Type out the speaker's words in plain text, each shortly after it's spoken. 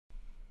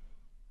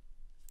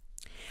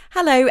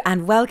Hello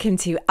and welcome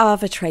to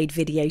AvaTrade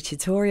video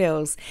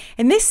tutorials.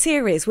 In this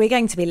series, we're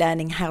going to be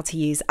learning how to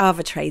use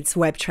AvaTrade's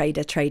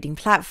WebTrader trading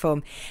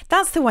platform.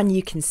 That's the one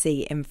you can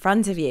see in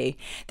front of you.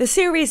 The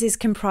series is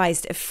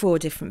comprised of 4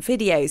 different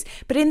videos,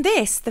 but in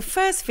this, the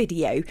first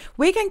video,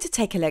 we're going to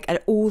take a look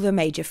at all the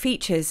major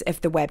features of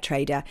the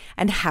WebTrader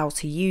and how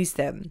to use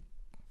them.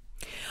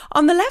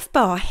 On the left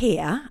bar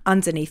here,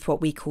 underneath what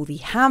we call the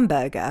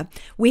hamburger,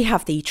 we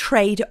have the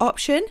trade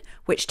option,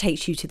 which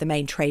takes you to the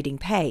main trading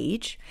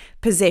page,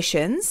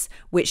 positions,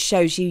 which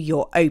shows you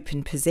your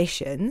open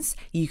positions.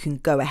 You can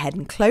go ahead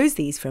and close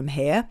these from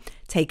here,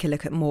 take a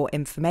look at more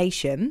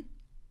information.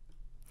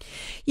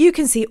 You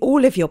can see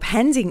all of your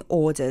pending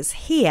orders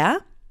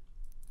here.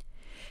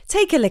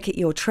 Take a look at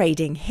your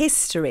trading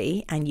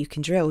history, and you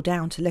can drill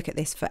down to look at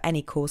this for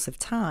any course of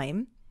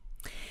time.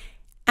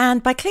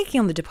 And by clicking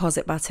on the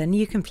deposit button,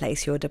 you can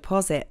place your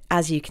deposit.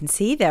 As you can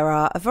see, there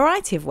are a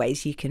variety of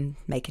ways you can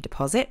make a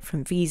deposit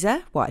from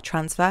Visa, wire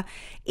transfer,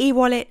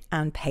 e-wallet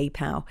and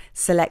PayPal.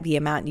 Select the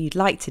amount you'd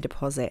like to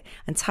deposit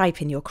and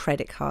type in your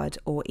credit card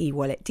or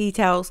e-wallet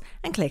details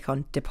and click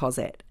on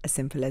deposit. As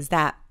simple as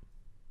that.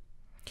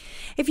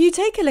 If you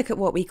take a look at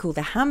what we call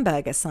the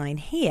hamburger sign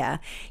here,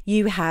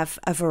 you have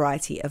a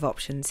variety of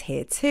options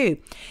here too.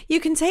 You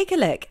can take a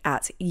look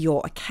at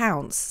your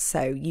accounts,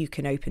 so you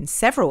can open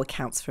several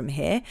accounts from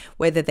here,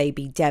 whether they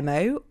be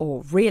demo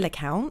or real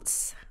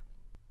accounts.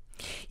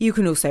 You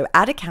can also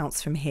add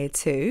accounts from here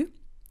too.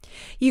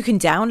 You can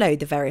download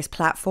the various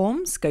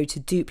platforms, go to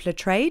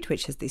WebTrader,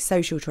 which is the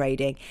social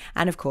trading,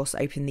 and of course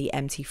open the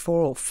MT4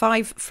 or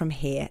 5 from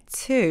here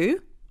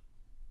too.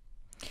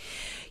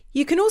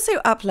 You can also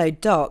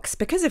upload docs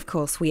because, of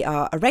course, we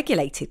are a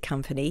regulated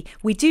company.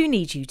 We do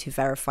need you to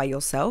verify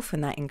yourself,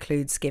 and that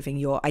includes giving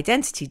your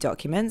identity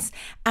documents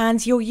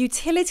and your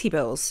utility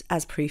bills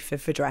as proof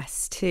of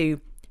address too.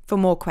 For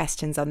more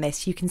questions on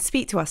this, you can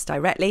speak to us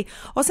directly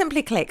or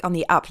simply click on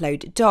the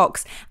upload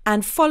docs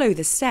and follow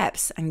the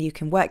steps, and you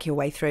can work your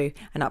way through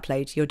and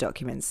upload your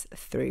documents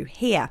through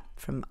here,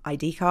 from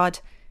ID card,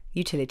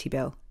 utility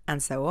bill,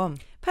 and so on.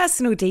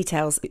 Personal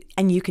details,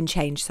 and you can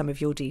change some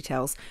of your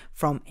details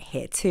from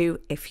here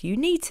too if you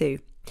need to.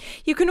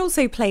 You can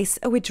also place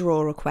a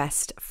withdrawal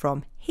request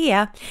from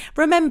here.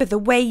 Remember, the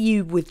way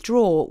you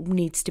withdraw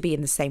needs to be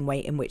in the same way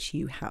in which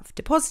you have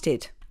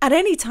deposited. At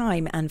any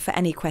time, and for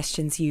any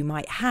questions you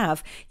might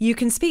have, you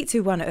can speak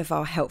to one of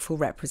our helpful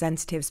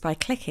representatives by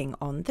clicking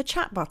on the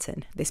chat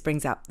button. This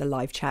brings up the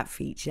live chat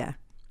feature.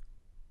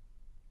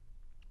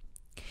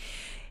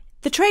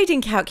 The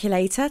trading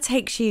calculator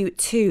takes you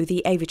to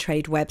the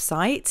AvaTrade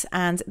website,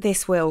 and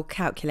this will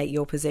calculate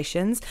your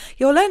positions.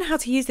 You'll learn how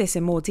to use this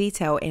in more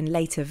detail in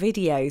later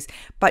videos,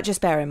 but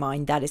just bear in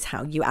mind that is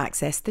how you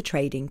access the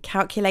trading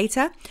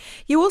calculator.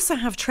 You also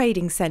have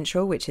Trading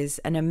Central, which is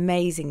an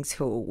amazing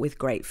tool with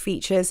great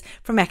features,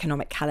 from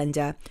economic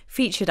calendar,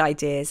 featured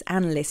ideas,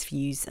 analyst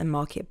views and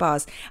market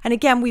buzz. And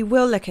again, we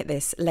will look at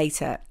this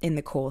later in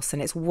the course,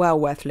 and it's well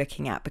worth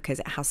looking at because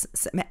it has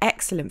some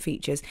excellent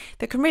features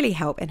that can really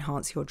help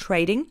enhance your trading.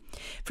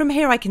 From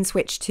here, I can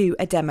switch to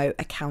a demo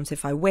account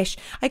if I wish.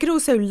 I could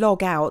also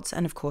log out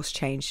and of course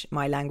change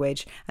my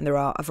language, and there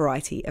are a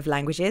variety of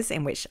languages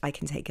in which I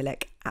can take a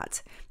look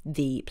at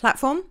the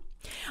platform.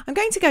 I'm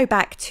going to go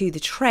back to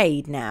the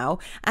trade now,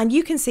 and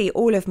you can see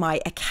all of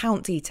my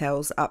account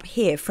details up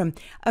here, from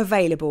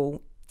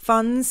available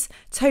funds,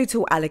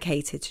 total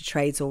allocated to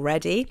trades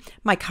already,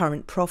 my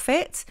current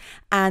profit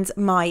and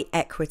my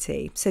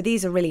equity. So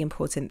these are really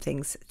important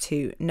things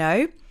to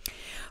know.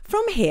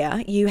 From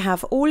here, you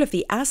have all of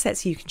the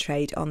assets you can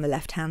trade on the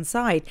left-hand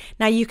side.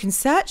 Now, you can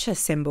search a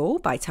symbol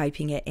by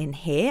typing it in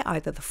here,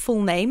 either the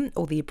full name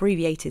or the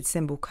abbreviated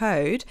symbol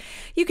code.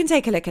 You can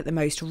take a look at the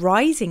most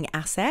rising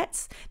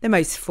assets, the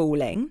most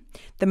falling,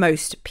 the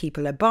most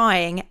people are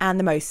buying, and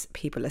the most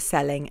people are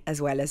selling,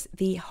 as well as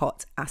the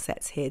hot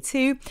assets here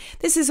too.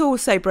 This is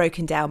also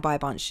broken down by a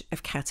bunch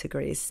of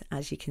categories,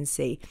 as you can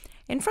see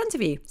in front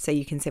of you. So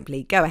you can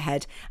simply go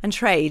ahead and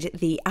trade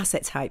the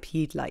asset type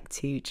you'd like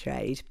to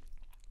trade.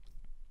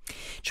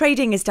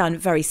 Trading is done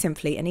very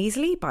simply and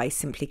easily by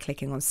simply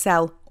clicking on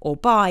sell or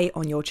buy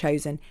on your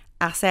chosen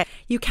asset.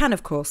 You can,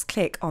 of course,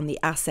 click on the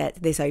asset.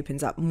 This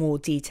opens up more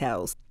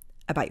details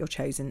about your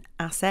chosen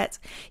asset.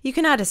 You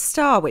can add a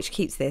star, which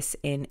keeps this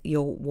in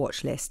your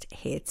watch list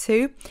here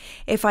too.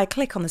 If I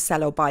click on the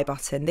sell or buy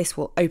button, this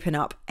will open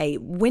up a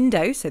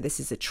window. So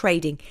this is a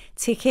trading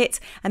ticket,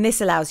 and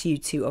this allows you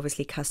to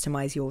obviously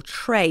customize your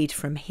trade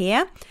from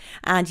here.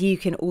 And you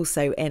can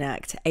also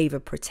enact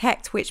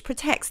AvaProtect, which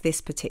protects this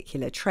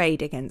particular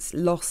trade against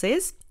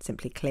losses.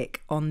 Simply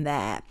click on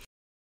there.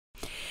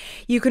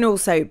 You can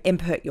also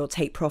input your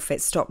take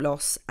profit, stop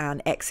loss,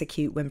 and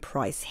execute when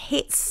price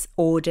hits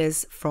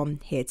orders from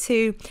here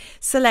too.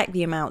 Select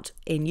the amount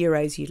in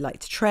euros you'd like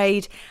to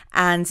trade,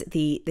 and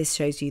this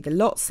shows you the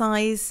lot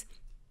size.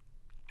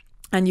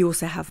 And you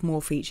also have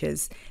more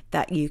features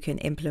that you can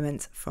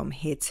implement from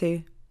here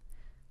too.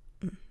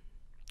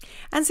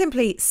 And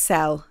simply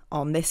sell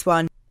on this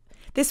one.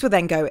 This will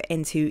then go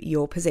into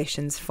your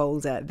positions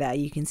folder there.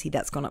 You can see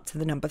that's gone up to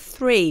the number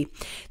 3.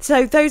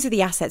 So those are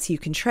the assets you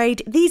can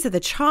trade. These are the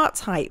chart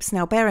types.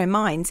 Now bear in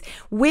mind,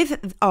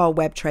 with our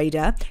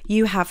WebTrader,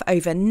 you have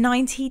over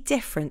 90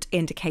 different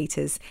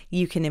indicators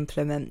you can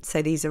implement.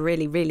 So these are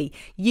really, really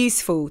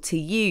useful to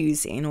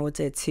use in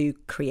order to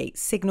create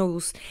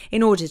signals,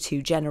 in order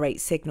to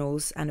generate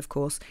signals, and of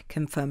course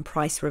confirm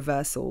price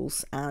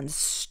reversals and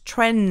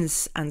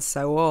trends and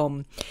so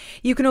on.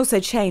 You can also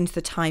change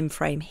the time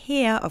frame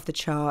here of the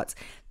chart,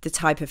 the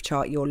type of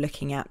chart you're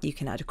looking at. You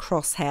can add a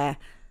crosshair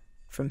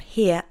from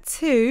here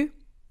to,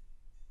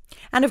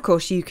 and of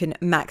course you can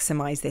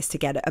maximize this to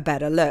get a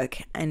better look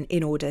and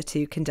in order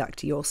to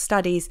conduct your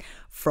studies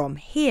from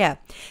here.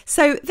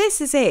 So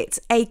this is it,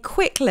 a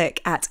quick look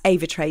at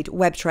AvaTrade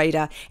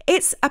WebTrader.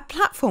 It's a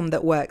platform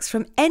that works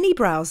from any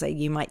browser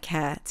you might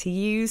care to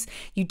use.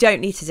 You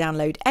don't need to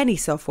download any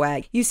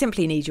software. You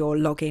simply need your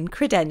login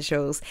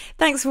credentials.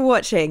 Thanks for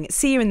watching.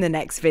 See you in the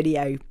next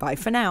video. Bye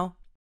for now.